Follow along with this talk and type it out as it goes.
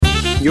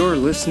You're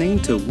listening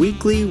to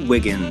Weekly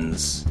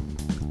Wiggins,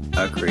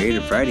 a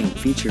creative writing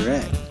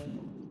featurette.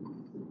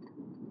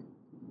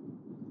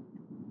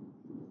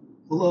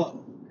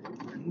 Hello,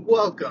 and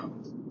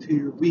welcome to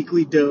your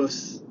weekly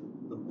dose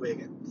of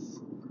Wiggins.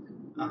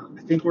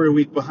 I think we're a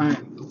week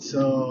behind,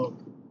 so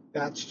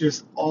that's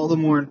just all the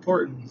more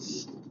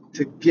importance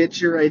to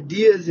get your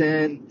ideas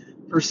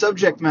in for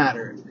subject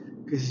matter,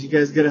 because you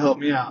guys got to help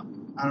me out.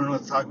 I don't know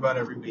what to talk about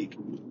every week.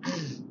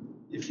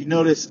 If you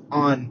notice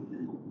on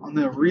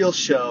the real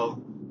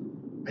show,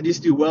 I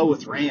just do well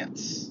with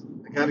rants.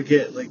 You gotta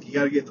get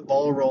the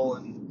ball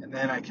rolling, and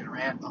then I can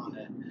rant on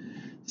it.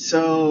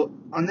 So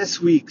on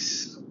this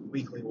week's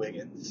Weekly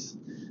Wiggins,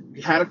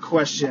 we had a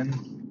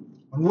question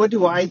on what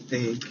do I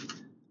think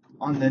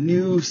on the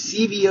new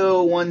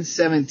CVO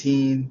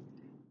 117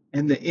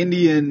 and the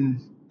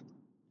Indian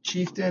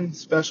Chieftain,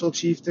 Special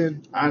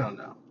Chieftain. I don't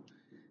know.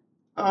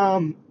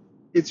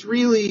 It's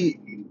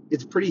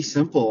pretty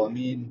simple. I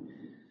mean,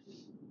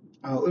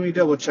 let me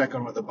double check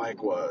on what the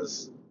bike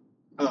was.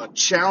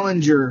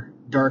 Challenger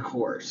Dark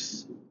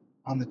Horse.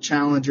 On the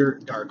Challenger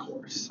Dark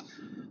Horse.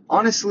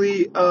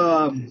 Honestly,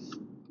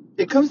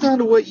 it comes down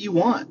to what you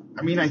want.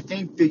 I mean, I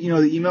think that,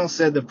 the email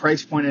said the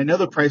price point. I know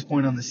the price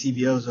point on the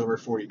CVO is over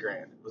 40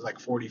 grand. It was like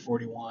 40,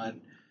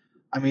 41.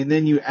 I mean,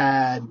 then you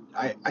add,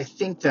 I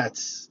think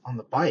that's on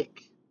the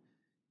bike.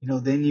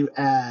 Then you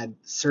add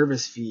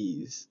service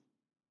fees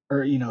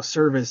or,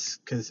 service,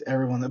 because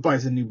everyone that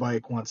buys a new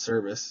bike wants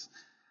service.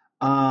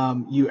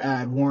 You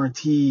add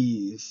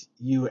warranties,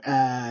 you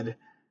add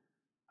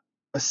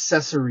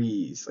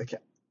accessories. Like,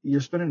 you're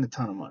spending a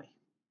ton of money.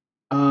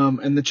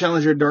 And the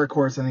Challenger Dark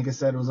Horse, I think I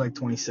said, was like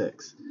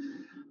 26.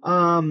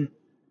 I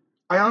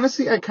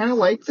kind of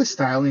like the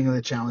styling of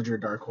the Challenger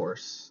Dark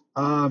Horse.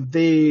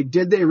 They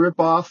rip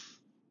off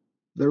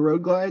the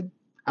Road Glide?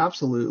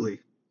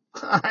 Absolutely.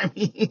 I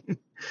mean,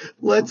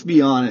 let's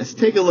be honest.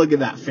 Take a look at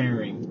that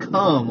fairing.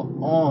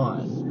 Come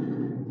on.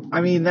 I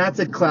mean, that's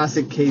a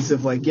classic case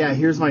of like, yeah,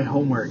 here's my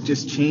homework.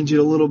 Just change it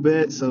a little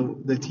bit so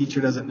the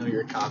teacher doesn't know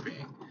you're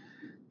copying.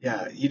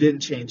 Yeah, you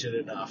didn't change it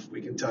enough.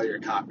 We can tell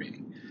you're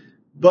copying.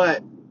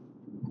 But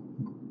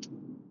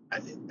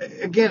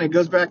again, it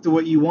goes back to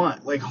what you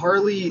want. Like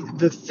Harley,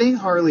 the thing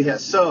Harley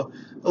has. So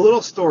a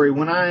little story.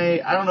 When I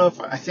don't know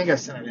if I think I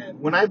sent it in.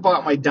 When I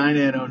bought my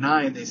Dyna in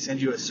 09, they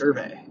send you a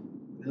survey.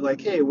 They're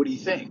like, hey, what do you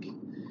think?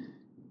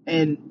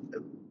 And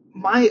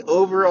my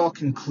overall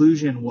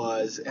conclusion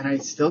was, and I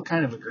still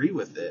kind of agree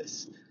with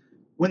this,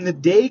 when the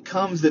day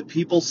comes that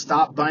people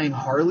stop buying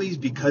Harleys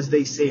because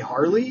they say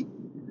Harley,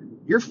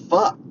 you're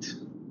fucked.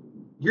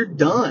 You're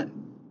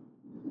done.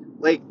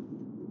 Like,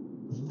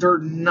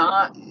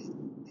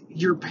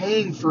 you're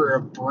paying for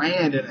a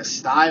brand and a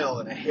style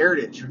and a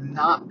heritage. You're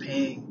not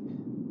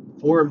paying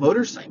for a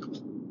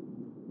motorcycle.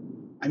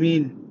 I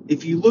mean,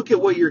 if you look at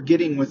what you're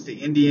getting with the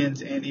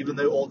Indians and even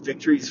the old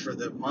Victories for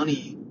the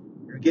money,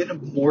 you're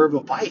getting more of a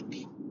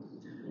bike.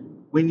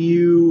 When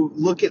you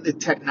look at the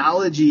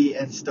technology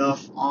and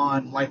stuff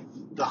on like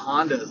the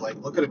Hondas, like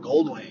look at a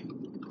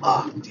Goldwing.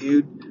 Oh,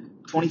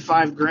 dude,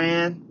 25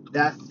 grand.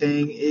 That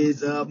thing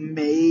is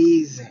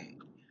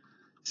amazing.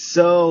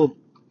 So,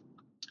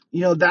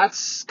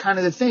 that's kind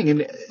of the thing.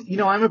 And,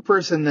 I'm a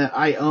person that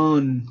I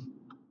own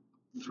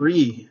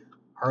 3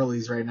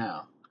 Harleys right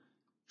now.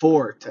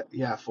 4.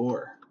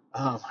 4.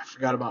 I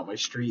forgot about my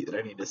street that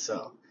I need to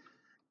sell.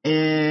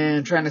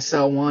 And trying to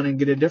sell one and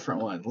get a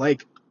different one.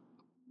 Like,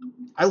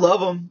 I love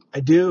them.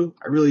 I do.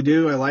 I really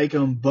do. I like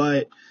them.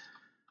 But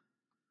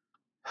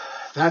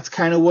that's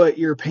kind of what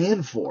you're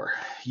paying for,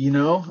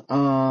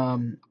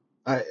 the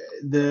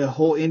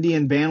whole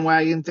Indian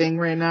bandwagon thing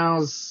right now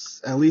is,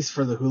 at least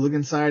for the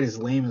hooligan side, is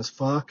lame as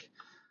fuck.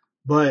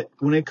 But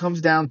when it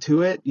comes down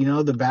to it,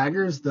 the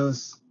baggers,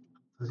 those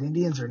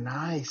Indians are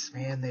nice,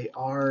 man. They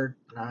are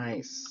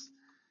nice.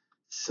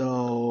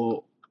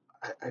 So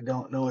I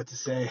don't know what to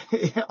say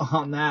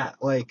on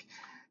that. Like,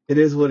 it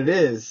is what it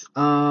is.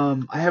 I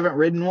haven't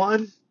ridden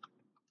one.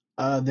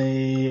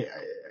 They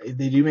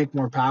do make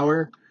more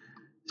power.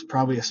 It's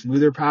probably a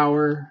smoother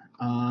power.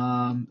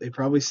 They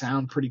probably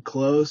sound pretty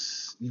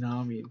close.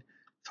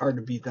 It's hard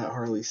to beat that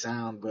Harley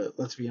sound, but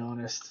let's be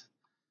honest.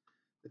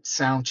 The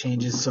sound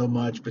changes so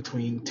much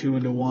between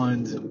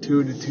 2-into-1s and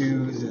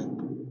 2-into-2s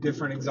and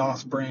different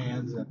exhaust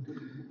brands. And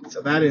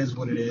so that is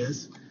what it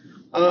is.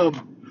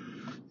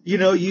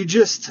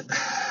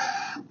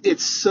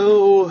 It's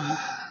so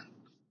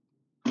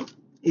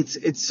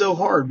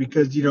hard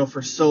because,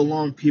 for so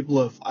long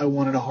I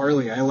wanted a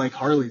Harley. I like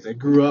Harleys. I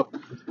grew up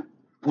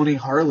wanting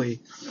Harley,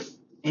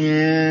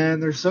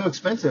 and they're so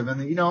expensive.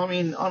 And,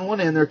 on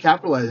one end, they're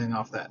capitalizing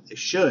off that. They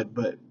should,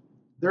 but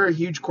they're a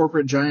huge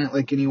corporate giant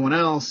like anyone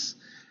else.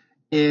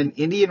 And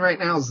Indian right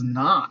now is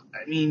not.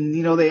 I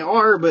mean, they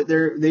are, but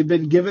they've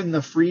been given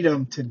the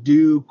freedom to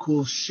do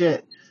cool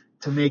shit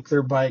to make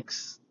their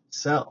bikes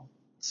sell.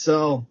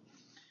 So,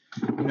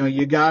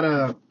 you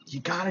gotta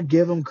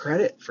give them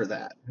credit for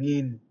that. I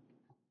mean,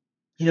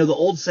 the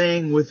old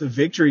saying with a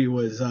Victory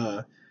was,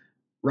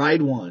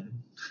 ride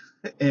one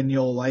and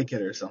you'll like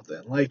it or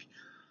something. Like,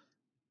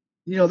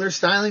 their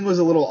styling was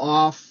a little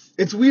off.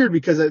 It's weird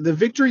because the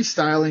Victory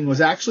styling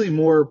was actually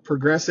more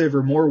progressive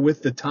or more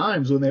with the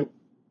times when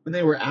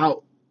they were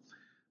out.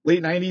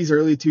 Late 90s,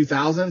 early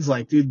 2000s,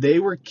 like, dude, they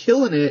were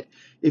killing it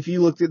if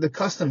you looked at the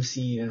custom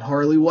scene, and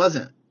Harley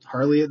wasn't.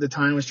 Harley at the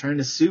time was trying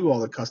to sue all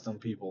the custom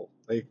people.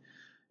 Like,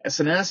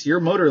 SNS, your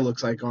motor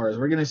looks like ours.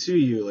 We're going to sue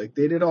you. Like,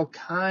 they did all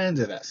kinds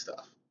of that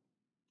stuff.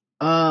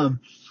 I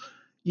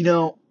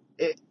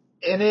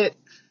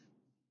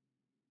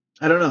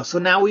don't know. So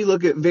now we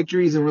look at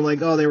Victories and we're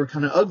like, oh, they were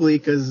kind of ugly,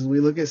 because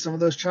we look at some of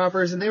those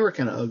choppers and they were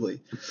kind of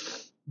ugly.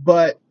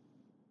 But,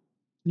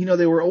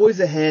 they were always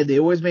ahead. They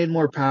always made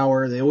more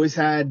power. They always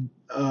had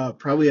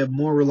probably a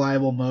more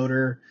reliable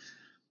motor.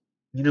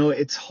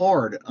 It's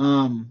hard.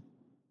 And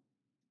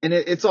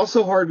it's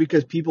also hard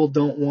because people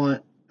don't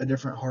want a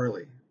different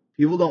Harley.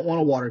 People don't want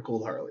a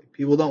water-cooled Harley.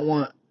 People don't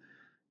want,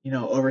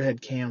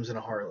 overhead cams in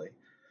a Harley.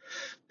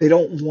 They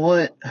don't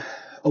want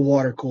a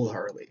water-cooled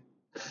Harley.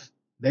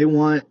 They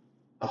want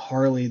a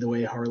Harley the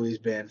way Harley's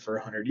been for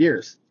 100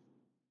 years.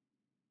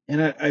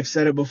 And I've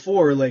said it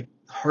before, like,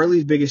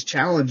 Harley's biggest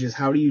challenge is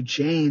how do you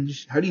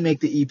make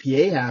the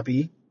EPA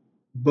happy,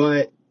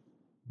 but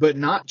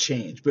not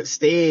change, but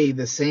stay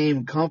the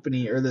same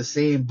company or the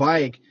same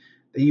bike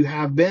that you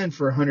have been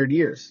for 100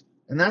 years.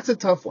 And that's a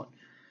tough one.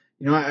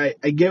 I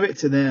give it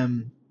to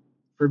them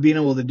for being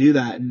able to do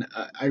that. And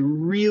I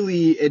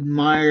really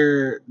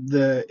admire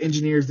the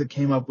engineers that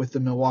came up with the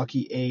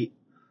Milwaukee 8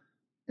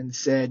 and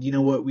said, you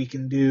know what, we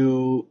can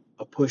do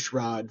a push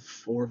rod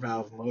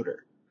 4-valve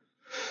motor.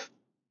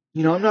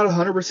 I'm not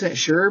 100%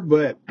 sure,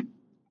 but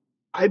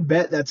I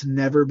bet that's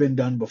never been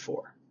done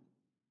before.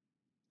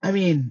 I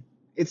mean,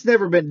 it's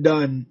never been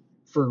done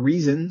for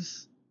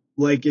reasons.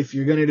 Like, if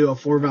you're going to do a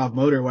 4-valve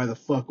motor, why the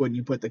fuck wouldn't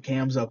you put the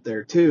cams up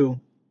there too?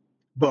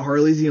 But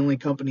Harley's the only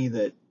company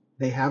that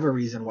they have a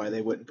reason why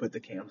they wouldn't put the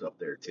cams up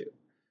there too.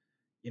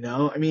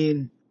 I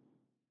mean,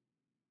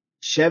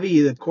 Chevy,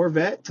 the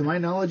Corvette, to my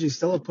knowledge, is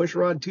still a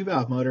pushrod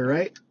 2-valve motor,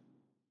 right?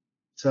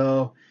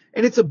 So,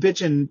 and it's a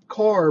bitchin'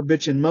 car,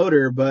 bitchin'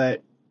 motor,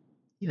 but,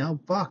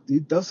 fuck,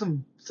 dude, throw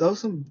some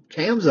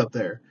cams up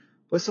there.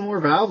 Put some more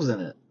valves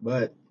in it,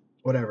 but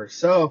whatever.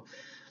 So,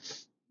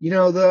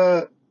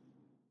 the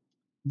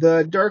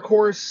dark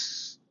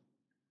horse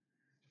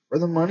for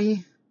the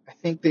money, I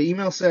think the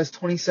email says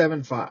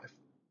 27.5.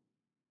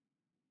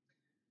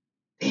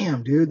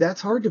 Damn, dude,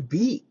 that's hard to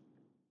beat.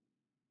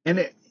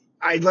 And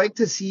I'd like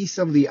to see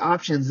some of the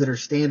options that are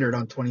standard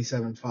on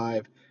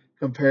 27.5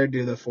 compared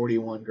to the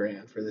 41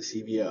 grand for the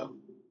CVO.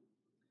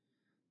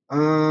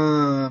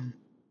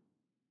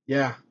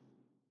 Yeah.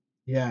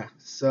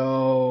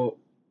 So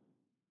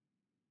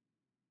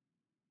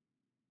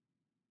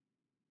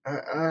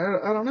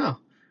I don't know.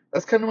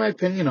 That's kind of my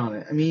opinion on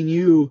it. I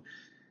mean,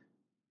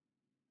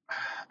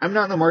 I'm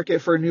not in the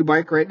market for a new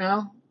bike right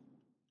now,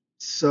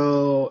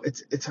 so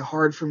it's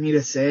hard for me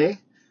to say.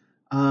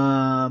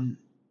 But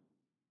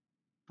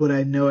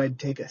I know I'd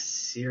take a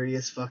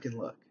serious fucking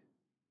look.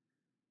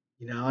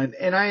 And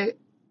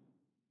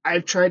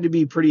I've tried to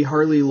be pretty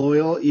Harley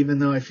loyal, even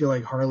though I feel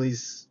like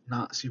Harley's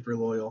not super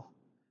loyal.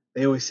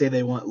 They always say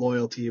they want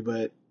loyalty,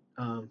 but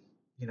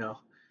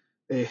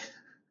they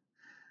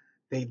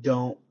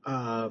don't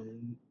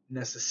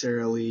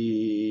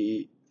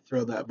necessarily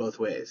throw that both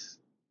ways,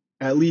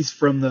 at least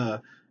from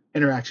the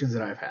interactions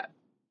that I've had.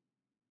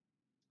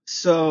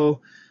 So,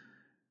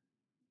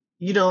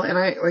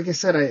 and like I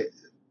said,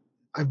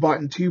 I've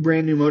bought 2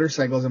 brand new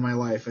motorcycles in my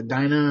life, a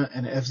Dyna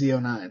and an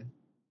FZ09.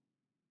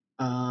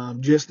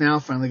 Just now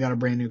finally got a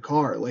brand new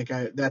car.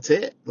 That's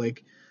it.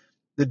 Like,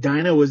 the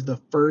Dyna was the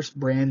first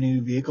brand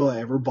new vehicle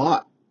I ever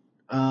bought.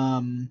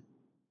 I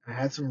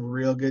had some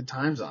real good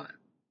times on it.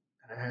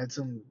 And I had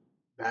some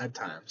bad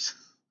times.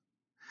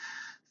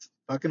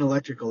 Fucking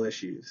electrical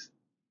issues.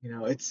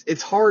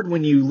 It's hard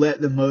when you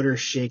let the motor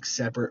shake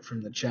separate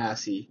from the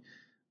chassis.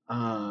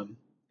 And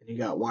you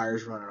got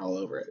wires running all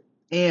over it.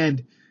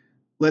 And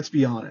let's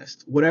be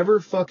honest, whatever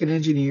fucking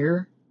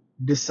engineer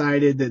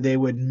decided that they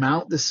would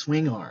mount the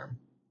swing arm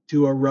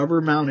to a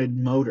rubber mounted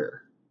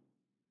motor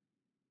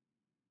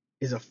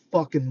is a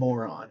fucking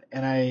moron.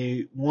 And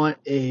I want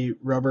a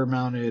rubber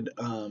mounted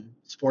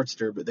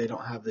Sportster, but they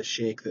don't have the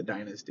shake that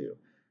Dynas do.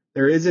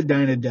 There is a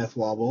Dyna death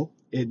wobble.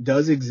 It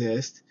does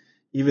exist,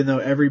 even though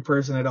every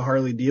person at a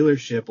Harley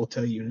dealership will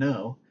tell you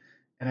no.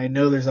 And I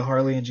know there's a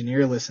Harley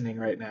engineer listening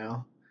right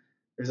now.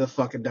 There's a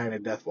fucking Dyna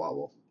death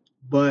wobble.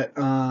 But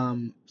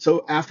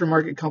so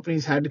aftermarket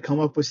companies had to come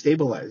up with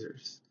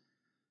stabilizers.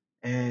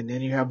 And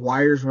then you have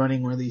wires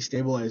running where these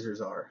stabilizers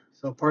are.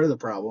 So part of the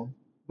problem.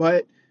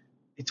 But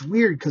it's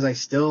weird because I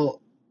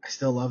still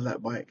love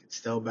that bike. It's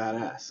still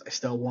badass. I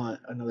still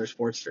want another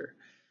Sportster.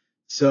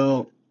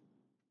 So,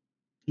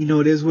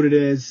 it is what it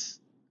is.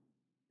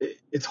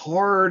 It's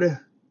hard.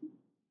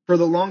 For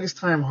the longest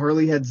time,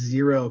 Harley had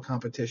zero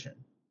competition.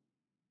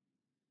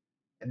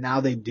 And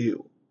now they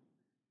do.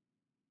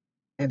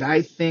 And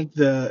I think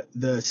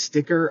the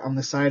sticker on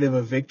the side of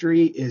a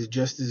Victory is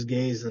just as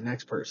gay as the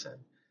next person.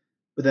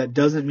 but that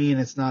doesn't mean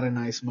it's not a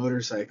nice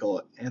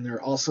motorcycle. And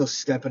they're also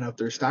stepping up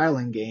their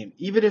styling game.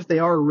 Even if they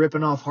are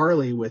ripping off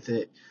Harley with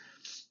it,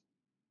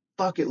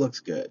 fuck, it looks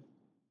good.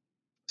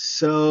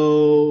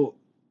 So,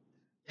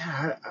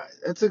 yeah,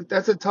 that's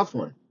a tough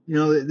one. You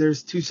know,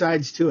 there's two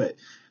sides to it.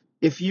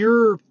 If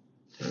you're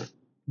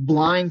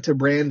blind to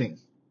branding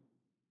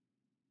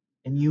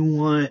and you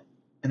want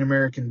an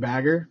American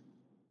bagger,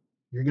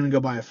 you're going to go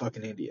buy a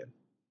fucking Indian.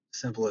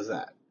 Simple as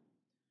that.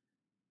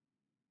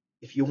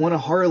 If you want a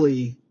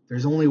Harley,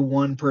 there's only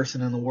one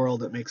person in the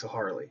world that makes a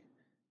Harley,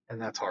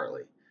 and that's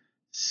Harley.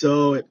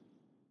 So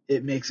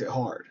it makes it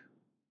hard.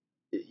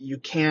 You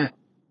can't,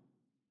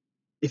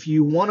 if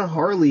you want a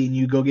Harley and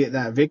you go get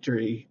that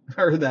Victory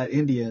or that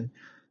Indian,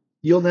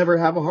 you'll never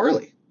have a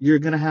Harley. You're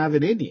going to have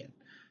an Indian.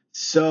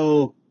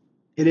 So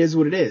it is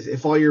what it is.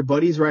 If all your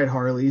buddies ride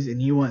Harleys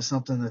and you want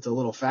something that's a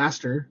little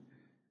faster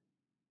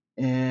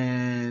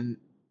and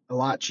a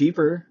lot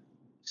cheaper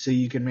so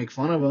you can make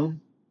fun of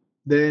them,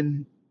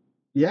 then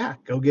yeah,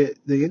 go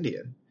get the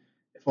Indian.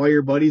 If all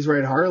your buddies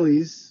ride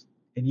Harleys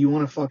and you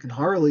want a fucking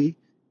Harley,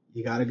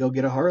 you got to go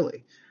get a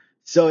Harley.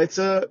 So it's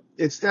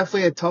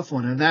definitely a tough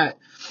one. And that,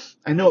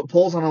 I know it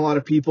pulls on a lot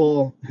of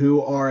people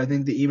who are, I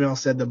think the email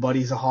said the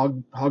buddy's a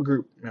hog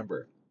group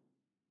member.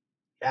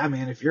 Yeah,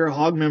 man, if you're a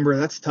hog member,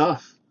 that's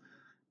tough.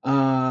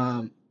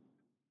 So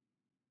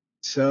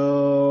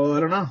I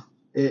don't know.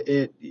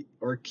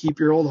 Or keep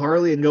your old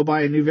Harley and go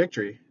buy a new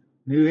Victory,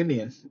 new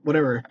Indian,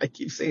 whatever. I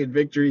keep saying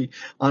Victory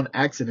on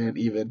accident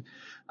even.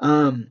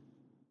 So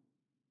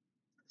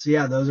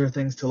yeah, those are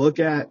things to look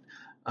at.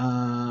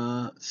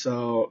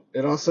 So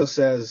it also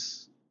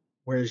says,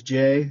 where's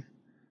Jay?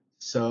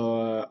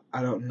 So,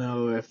 I don't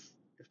know if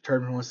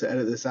Turbin wants to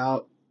edit this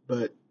out,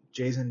 but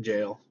Jay's in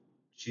jail.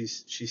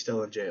 She's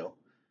still in jail.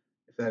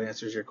 If that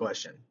answers your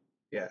question.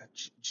 Yeah,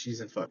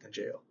 she's in fucking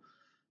jail.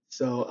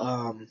 So,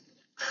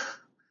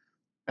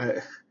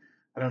 I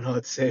don't know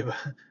what to say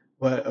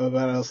about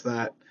else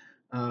that,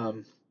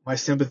 my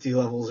sympathy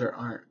levels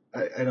aren't,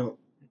 I don't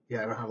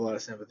have a lot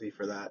of sympathy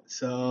for that.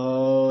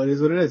 So it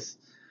is what it is.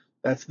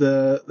 That's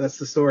the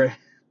story.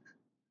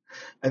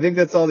 I think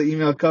that's all the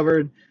email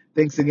covered.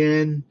 Thanks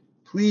again.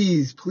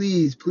 Please,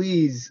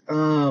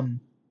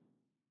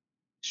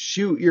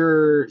 shoot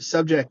your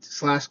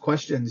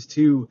subject/questions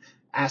to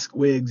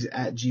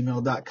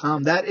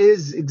askwigs@gmail.com. That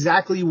is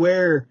exactly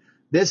where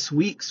this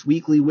week's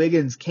Weekly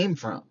Wiggins came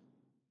from.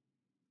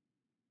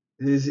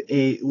 It is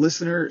a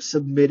listener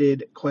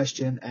submitted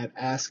question at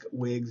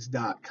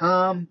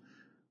askwigs.com.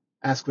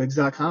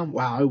 Askwigs.com.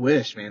 Wow, I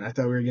wish, man. I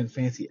thought we were getting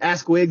fancy.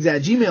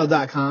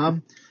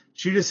 Askwigs@gmail.com.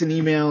 Shoot us an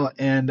email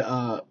and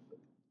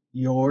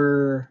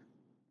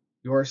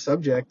your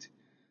subject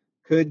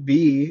could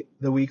be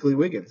the Weekly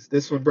Wiggins.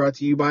 This one brought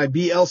to you by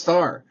BL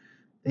Star.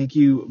 Thank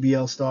you,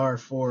 BL Star,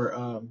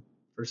 for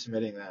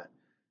submitting that.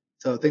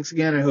 So thanks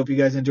again. I hope you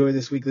guys enjoy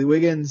this Weekly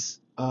Wiggins.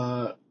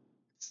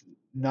 It's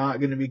not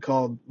going to be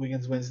called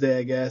Wiggins Wednesday,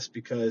 I guess,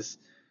 because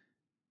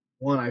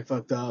one, I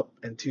fucked up,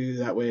 and two,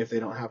 that way if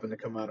they don't happen to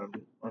come out on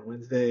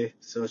Wednesday,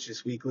 so it's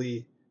just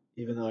weekly,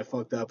 even though I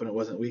fucked up and it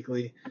wasn't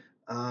weekly.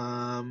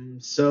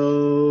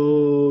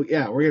 So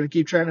yeah, we're going to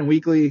keep trying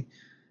weekly.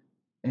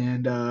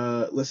 And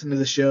listen to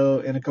the show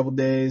in a couple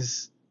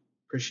days.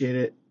 Appreciate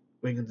it.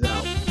 Wiggins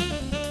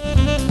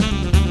out.